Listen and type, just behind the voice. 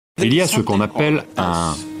Il y a ce qu'on appelle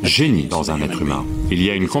un génie dans un être humain. Il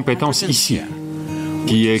y a une compétence ici,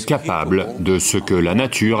 qui est capable de ce que la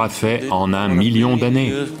nature a fait en 1 million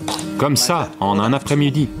d'années. Comme ça, en un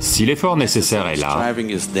après-midi. Si l'effort nécessaire est là,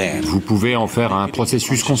 vous pouvez en faire un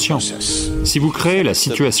processus conscient. Si vous créez la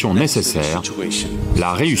situation nécessaire,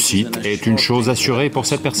 la réussite est une chose assurée pour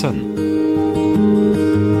cette personne.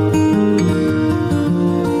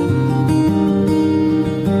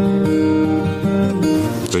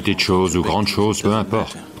 Petite chose ou grande chose, peu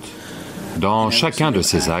importe. Dans chacun de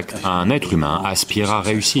ces actes, un être humain aspire à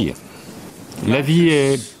réussir. La vie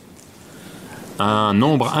est un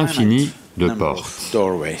nombre infini de portes.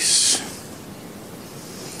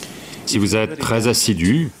 Si vous êtes très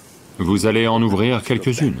assidu, vous allez en ouvrir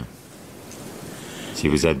quelques-unes. Si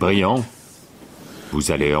vous êtes brillant, vous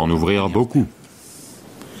allez en ouvrir beaucoup.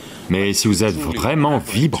 Mais si vous êtes vraiment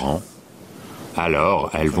vibrant, alors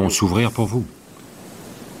elles vont s'ouvrir pour vous.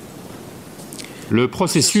 Le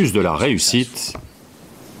processus de la réussite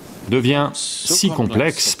devient si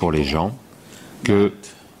complexe pour les gens que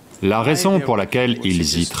la raison pour laquelle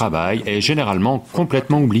ils y travaillent est généralement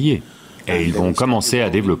complètement oubliée. Et ils vont commencer à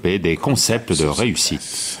développer des concepts de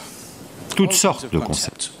réussite. Toutes sortes de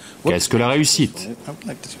concepts. Qu'est-ce que la réussite?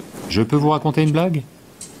 Je peux vous raconter une blague?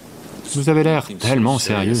 Vous avez l'air tellement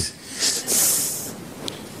sérieux.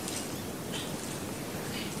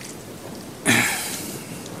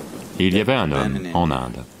 Il y avait un homme en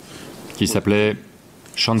Inde qui s'appelait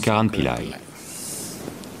Shankaran Pillai.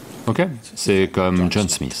 Ok? C'est comme John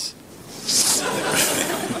Smith.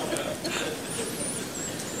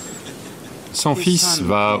 Son fils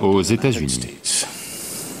va aux États-Unis.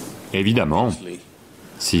 Évidemment,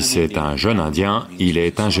 si c'est un jeune Indien, il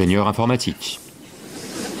est ingénieur informatique.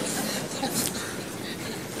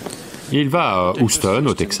 Il va à Houston,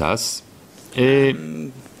 au Texas, et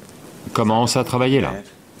commence à travailler là.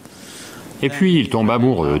 Et puis il tombe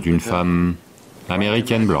amoureux d'une femme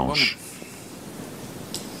américaine blanche.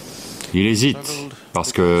 Il hésite,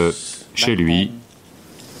 parce que, chez lui,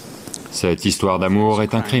 cette histoire d'amour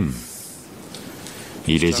est un crime.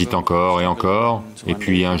 Il hésite encore, et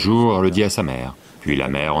puis un jour le dit à sa mère. Puis la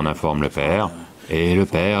mère en informe le père, et le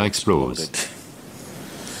père explose.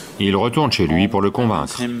 Il retourne chez lui pour le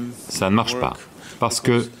convaincre. Ça ne marche pas. Parce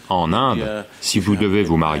que, en Inde, si vous devez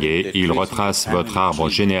vous marier, ils retracent votre arbre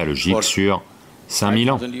généalogique sur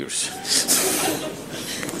 5000 ans.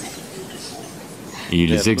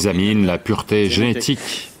 Ils examinent la pureté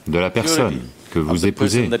génétique de la personne que vous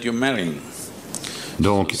épousez.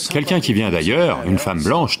 Donc, quelqu'un qui vient d'ailleurs, une femme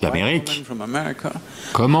blanche d'Amérique,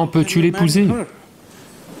 comment peux-tu l'épouser?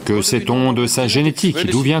 Que sait-on de sa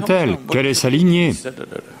génétique? D'où vient-elle? Quelle est sa lignée?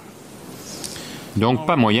 Donc,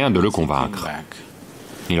 pas moyen de le convaincre.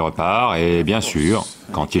 Il repart et, bien sûr,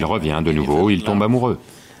 quand il revient de nouveau, il tombe amoureux.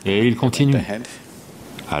 Et il continue.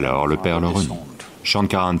 Alors le père le renie.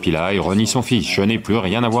 Shankaran Pillai renie son fils, « Je n'ai plus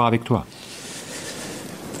rien à voir avec toi. »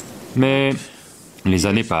 Mais les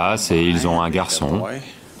années passent et ils ont un garçon.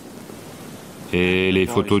 Et les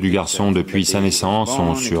photos du garçon depuis sa naissance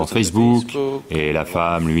sont sur Facebook, et la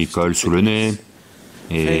femme lui colle sous le nez,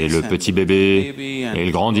 et le petit bébé, et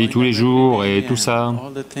il grandit tous les jours, et tout ça.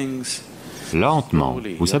 Lentement,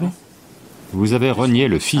 vous savez, vous avez renié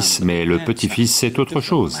le fils, mais le petit-fils c'est autre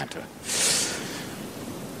chose.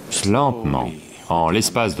 Lentement, en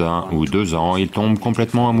l'espace d'1 ou 2 ans, il tombe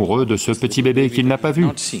complètement amoureux de ce petit bébé qu'il n'a pas vu.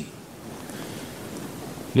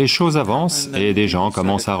 Les choses avancent et des gens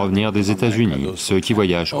commencent à revenir des États-Unis. Ceux qui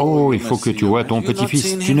voyagent, « Oh, il faut que tu vois ton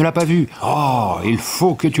petit-fils, tu ne l'as pas vu. Oh, il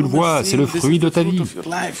faut que tu le vois, c'est le fruit de ta vie. »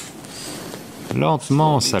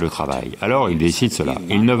 Lentement, ça le travaille. Alors il décide cela.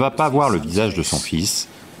 Il ne va pas voir le visage de son fils,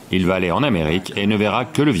 il va aller en Amérique et ne verra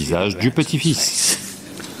que le visage du petit-fils.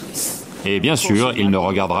 Et bien sûr, il ne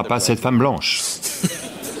regardera pas cette femme blanche.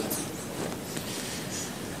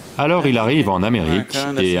 Alors il arrive en Amérique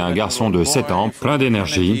et un garçon de 7 ans, plein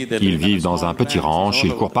d'énergie, ils vivent dans un petit ranch,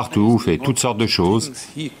 il court partout, fait toutes sortes de choses.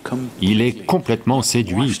 Il est complètement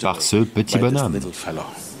séduit par ce petit bonhomme.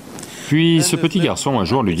 Puis ce petit garçon un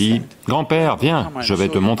jour lui dit, « Grand-père, viens, je vais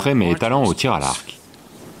te montrer mes talents au tir à l'arc. »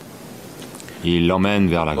 Il l'emmène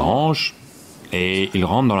vers la grange, et il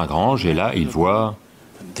rentre dans la grange, et là il voit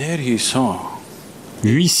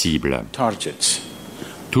 8 cibles,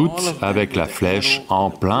 toutes avec la flèche en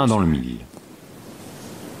plein dans le mille.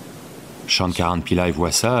 Shankaran Pillai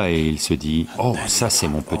voit ça et il se dit, « Oh, ça c'est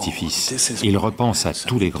mon petit-fils. » Il repense à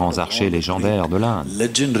tous les grands archers légendaires de l'Inde.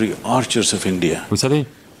 Vous savez,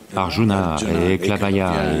 Arjuna et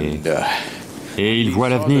Eklavya, et il voit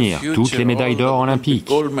l'avenir, toutes les médailles d'or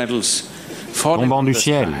olympiques tombant du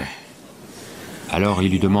ciel. Alors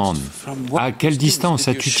il lui demande, « À quelle distance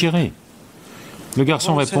as-tu tiré ?» Le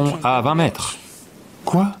garçon répond, « À 20 mètres. »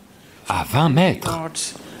 Quoi? À 20 mètres?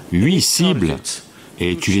 8 cibles,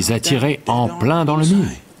 et tu les as tirées en plein dans le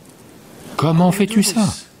mille. Comment fais-tu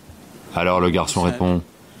ça? Alors le garçon répond,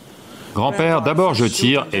 « Grand-père, d'abord je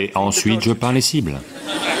tire et ensuite je peins les cibles. »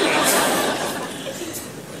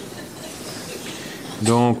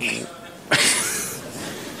 Donc,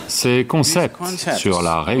 ces concepts sur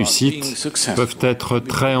la réussite peuvent être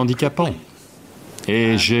très handicapants.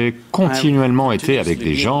 Et j'ai continuellement été avec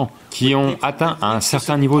des gens qui ont atteint un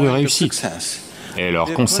certain niveau de réussite. Et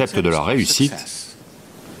leur concept de la réussite,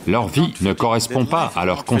 leur vie ne correspond pas à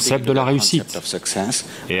leur concept de la réussite.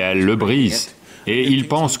 Et elles le brisent. Et ils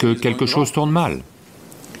pensent que quelque chose tourne mal.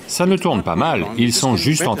 Ça ne tourne pas mal, ils sont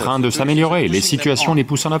juste en train de s'améliorer, les situations les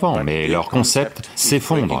poussent en avant, mais leur concept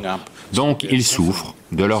s'effondre. Donc ils souffrent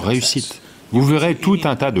de leur réussite. Vous verrez tout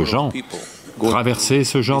un tas de gens traverser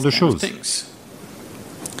ce genre de choses.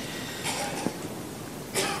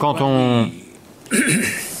 Quand on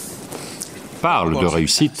parle de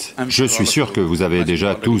réussite, je suis sûr que vous avez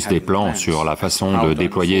déjà tous des plans sur la façon de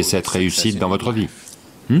déployer cette réussite dans votre vie.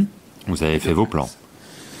 Vous avez fait vos plans.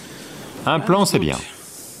 Un plan, c'est bien.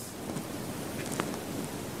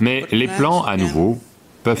 Mais les plans, à nouveau,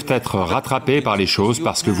 peuvent être rattrapés par les choses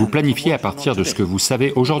parce que vous planifiez à partir de ce que vous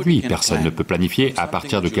savez aujourd'hui. Personne ne peut planifier à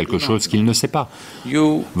partir de quelque chose qu'il ne sait pas.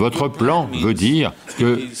 Votre plan veut dire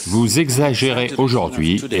que vous exagérez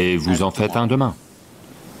aujourd'hui et vous en faites un demain.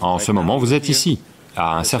 En ce moment, vous êtes ici,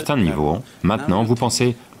 à un certain niveau. Maintenant, vous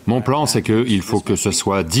pensez, mon plan c'est qu'il faut que ce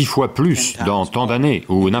soit 10 fois plus dans tant d'années,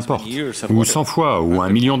 ou n'importe, ou 100 fois, ou 1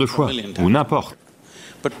 million de fois, ou n'importe.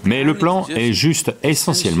 Mais le plan est juste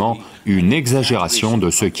essentiellement une exagération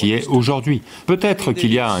de ce qui est aujourd'hui. Peut-être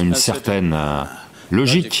qu'il y a une certaine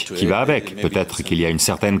logique qui va avec, peut-être qu'il y a une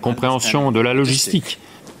certaine compréhension de la logistique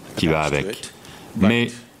qui va avec,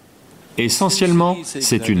 mais essentiellement,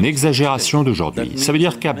 c'est une exagération d'aujourd'hui. Ça veut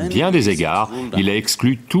dire qu'à bien des égards, il a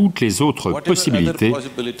exclu toutes les autres possibilités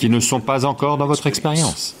qui ne sont pas encore dans votre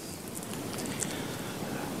expérience.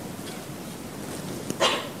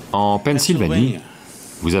 En Pennsylvanie,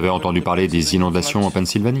 vous avez entendu parler des inondations en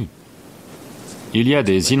Pennsylvanie? Il y a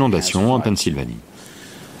des inondations en Pennsylvanie.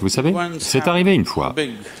 Vous savez, c'est arrivé une fois.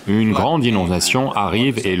 Une grande inondation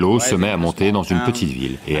arrive et l'eau se met à monter dans une petite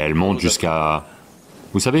ville. Et elle monte jusqu'à,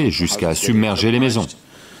 vous savez, jusqu'à submerger les maisons.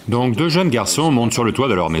 Donc 2 jeunes garçons montent sur le toit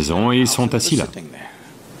de leur maison et ils sont assis là.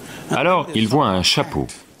 Alors, ils voient un chapeau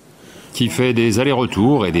qui fait des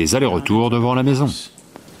allers-retours et des allers-retours devant la maison.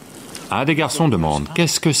 Un des garçons demande, «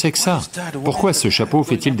 Qu'est-ce que c'est que ça? Pourquoi ce chapeau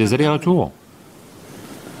fait-il des allers-retours »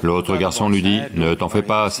 L'autre garçon lui dit, « Ne t'en fais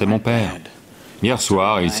pas, c'est mon père. Hier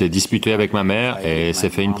soir, il s'est disputé avec ma mère et s'est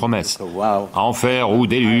fait une promesse. Enfer ou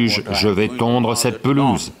déluge, je vais tondre cette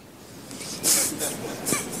pelouse. »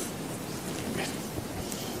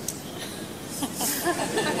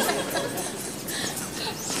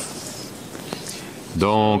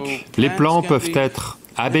 Donc, les plans peuvent être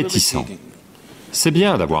abêtissants. C'est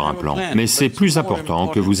bien d'avoir un plan, mais c'est plus important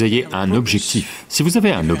que vous ayez un objectif. Si vous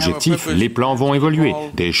avez un objectif, les plans vont évoluer,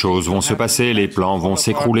 des choses vont se passer, les plans vont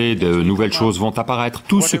s'écrouler, de nouvelles choses vont apparaître,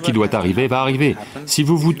 tout ce qui doit arriver va arriver. Si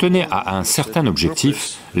vous vous tenez à un certain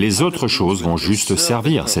objectif, les autres choses vont juste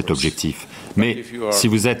servir cet objectif. Mais si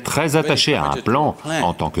vous êtes très attaché à un plan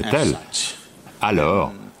en tant que tel,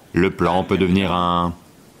 alors le plan peut devenir un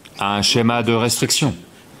schéma de restriction.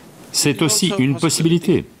 C'est aussi une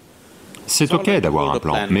possibilité. C'est ok d'avoir un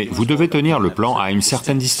plan, mais vous devez tenir le plan à une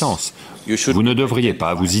certaine distance. Vous ne devriez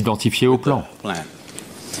pas vous identifier au plan.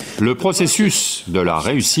 Le processus de la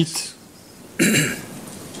réussite,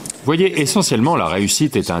 voyez, essentiellement la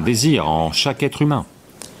réussite est un désir en chaque être humain.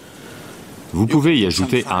 Vous pouvez y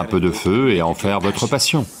ajouter un peu de feu et en faire votre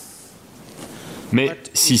passion. Mais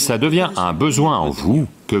si ça devient un besoin en vous,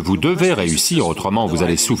 que vous devez réussir, autrement vous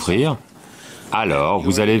allez souffrir, alors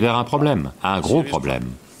vous allez vers un problème, un gros problème.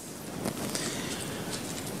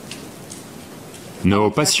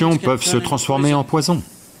 Nos passions peuvent se transformer en poison.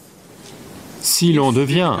 Si l'on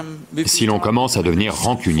commence à devenir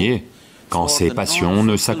rancunier quand ces passions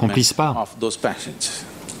ne s'accomplissent pas.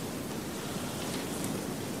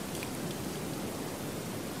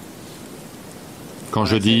 Quand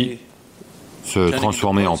je dis se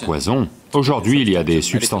transformer en poison, aujourd'hui il y a des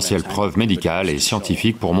substantielles preuves médicales et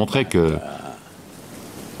scientifiques pour montrer que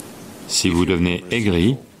si vous devenez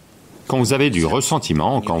aigri, quand vous avez du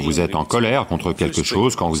ressentiment, quand vous êtes en colère contre quelque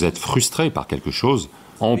chose, quand vous êtes frustré par quelque chose,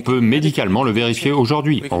 on peut médicalement le vérifier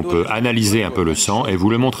aujourd'hui. On peut analyser un peu le sang et vous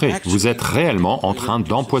le montrer. Vous êtes réellement en train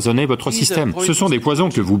d'empoisonner votre système. Ce sont des poisons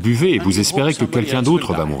que vous buvez et vous espérez que quelqu'un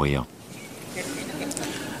d'autre va mourir.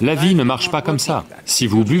 La vie ne marche pas comme ça. Si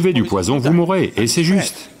vous buvez du poison, vous mourrez, et c'est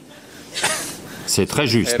juste. C'est très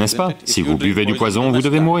juste, n'est-ce pas? Si vous buvez du poison, vous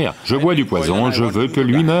devez mourir. Je bois du poison, je veux que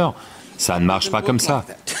lui meure. Ça ne marche pas comme ça.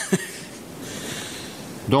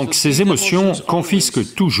 Donc ces émotions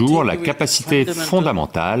confisquent toujours la capacité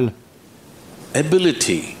fondamentale.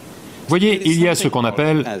 Voyez, il y a ce qu'on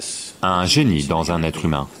appelle un génie dans un être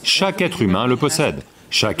humain. Chaque être humain le possède.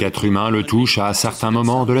 Chaque être humain le touche à certains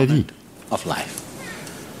moments de la vie.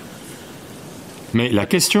 Mais la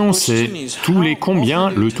question c'est, tous les combien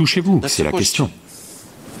le touchez-vous? C'est la question.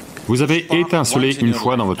 Vous avez étincelé une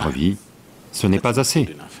fois dans votre vie, ce n'est pas assez.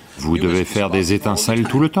 Vous devez faire des étincelles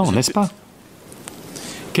tout le temps, n'est-ce pas?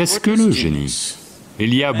 Qu'est-ce que le génie?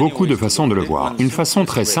 Il y a beaucoup de façons de le voir. Une façon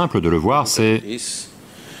très simple de le voir, c'est...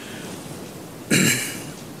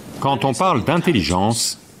 Quand on parle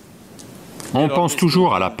d'intelligence, on pense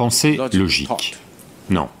toujours à la pensée logique.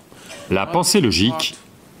 Non, la pensée logique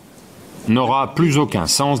n'aura plus aucun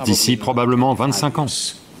sens d'ici probablement 25 ans,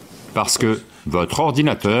 parce que votre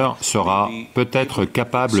ordinateur sera peut-être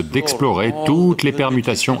capable d'explorer toutes les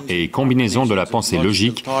permutations et combinaisons de la pensée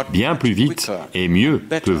logique bien plus vite et mieux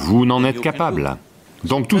que vous n'en êtes capable.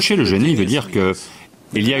 Donc toucher le génie veut dire que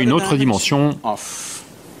il y a une autre dimension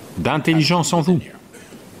d'intelligence en vous.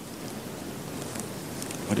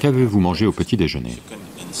 Qu'avez-vous mangé au petit déjeuner?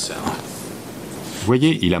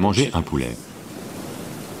 Voyez, il a mangé un poulet.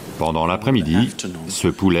 Pendant l'après-midi, ce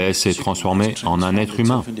poulet s'est transformé en un être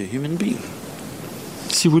humain.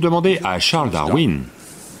 Si vous demandez à Charles Darwin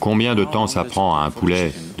combien de temps ça prend à un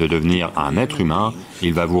poulet de devenir un être humain,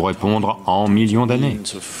 il va vous répondre en millions d'années.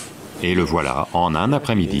 Et le voilà, en un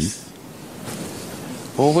après-midi,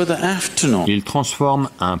 il transforme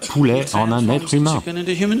un poulet en un être humain.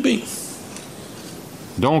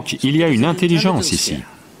 Donc, il y a une intelligence ici,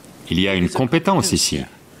 il y a une compétence ici,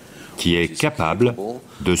 qui est capable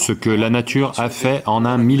de ce que la nature a fait en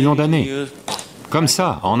 1 million d'années, comme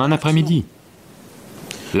ça, en un après-midi.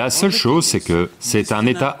 La seule chose, c'est que c'est un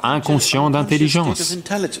état inconscient d'intelligence.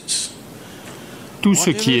 Tout ce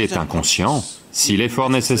qui est inconscient, si l'effort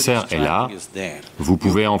nécessaire est là, vous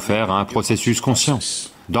pouvez en faire un processus conscient.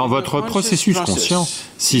 Dans votre processus conscient,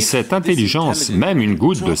 si cette intelligence, même une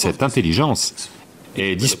goutte de cette intelligence,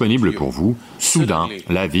 est disponible pour vous, soudain,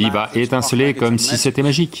 la vie va étinceler comme si c'était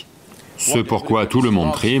magique. Ce pourquoi tout le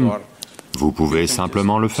monde trime, vous pouvez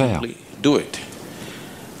simplement le faire.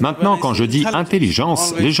 Maintenant, quand je dis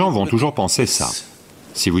intelligence, les gens vont toujours penser ça.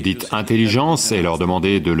 Si vous dites intelligence et leur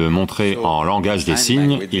demandez de le montrer en langage des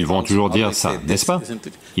signes, ils vont toujours dire ça, n'est-ce pas?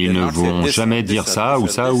 Ils ne vont jamais dire ça ou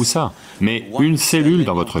ça ou ça. Mais une cellule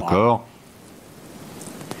dans votre corps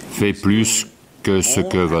fait plus que ce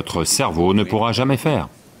que votre cerveau ne pourra jamais faire.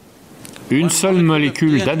 Une seule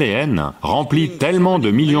molécule d'ADN remplit tellement de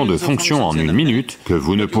millions de fonctions en 1 minute que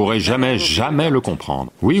vous ne pourrez jamais le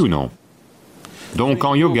comprendre. Oui ou non? Donc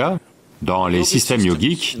en yoga, dans les systèmes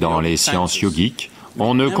yogiques, dans les sciences yogiques,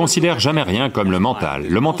 on ne considère jamais rien comme le mental.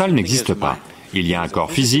 Le mental n'existe pas. Il y a un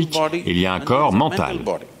corps physique, il y a un corps mental.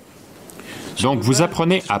 Donc vous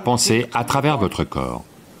apprenez à penser à travers votre corps.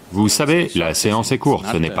 Vous savez, la séance est courte,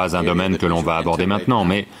 ce n'est pas un domaine que l'on va aborder maintenant,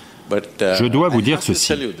 mais je dois vous dire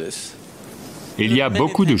ceci. Il y a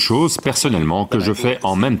beaucoup de choses, personnellement, que je fais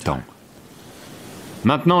en même temps.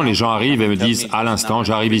 Maintenant, les gens arrivent et me disent, à l'instant,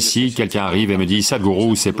 j'arrive ici, quelqu'un arrive et me dit,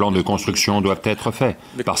 Sadhguru, ces plans de construction doivent être faits,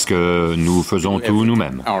 parce que nous faisons tout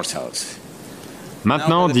nous-mêmes.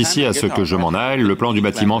 Maintenant, d'ici à ce que je m'en aille, le plan du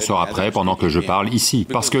bâtiment sera prêt pendant que je parle ici,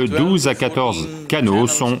 parce que 12 à 14 canaux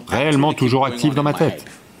sont réellement toujours actifs dans ma tête.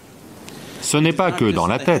 Ce n'est pas que dans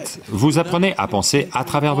la tête, vous apprenez à penser à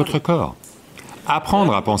travers votre corps.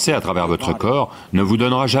 Apprendre à penser à travers votre corps ne vous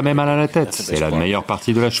donnera jamais mal à la tête, c'est la meilleure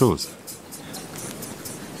partie de la chose.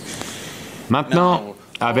 Maintenant,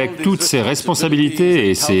 avec toutes ces responsabilités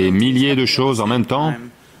et ces milliers de choses en même temps,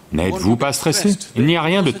 n'êtes-vous pas stressé? Il n'y a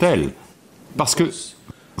rien de tel, parce que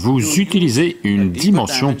vous utilisez une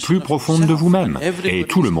dimension plus profonde de vous-même, et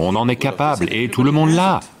tout le monde en est capable, et tout le monde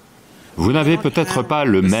l'a. Vous n'avez peut-être pas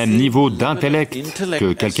le même niveau d'intellect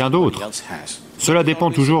que quelqu'un d'autre. Cela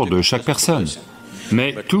dépend toujours de chaque personne.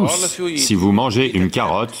 Mais tous, si vous mangez une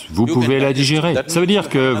carotte, vous pouvez la digérer. Ça veut dire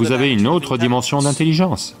que vous avez une autre dimension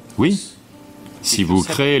d'intelligence, oui? Si vous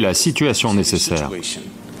créez la situation nécessaire,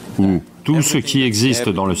 où tout ce qui existe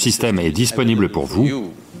dans le système est disponible pour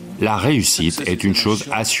vous, la réussite est une chose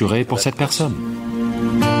assurée pour cette personne.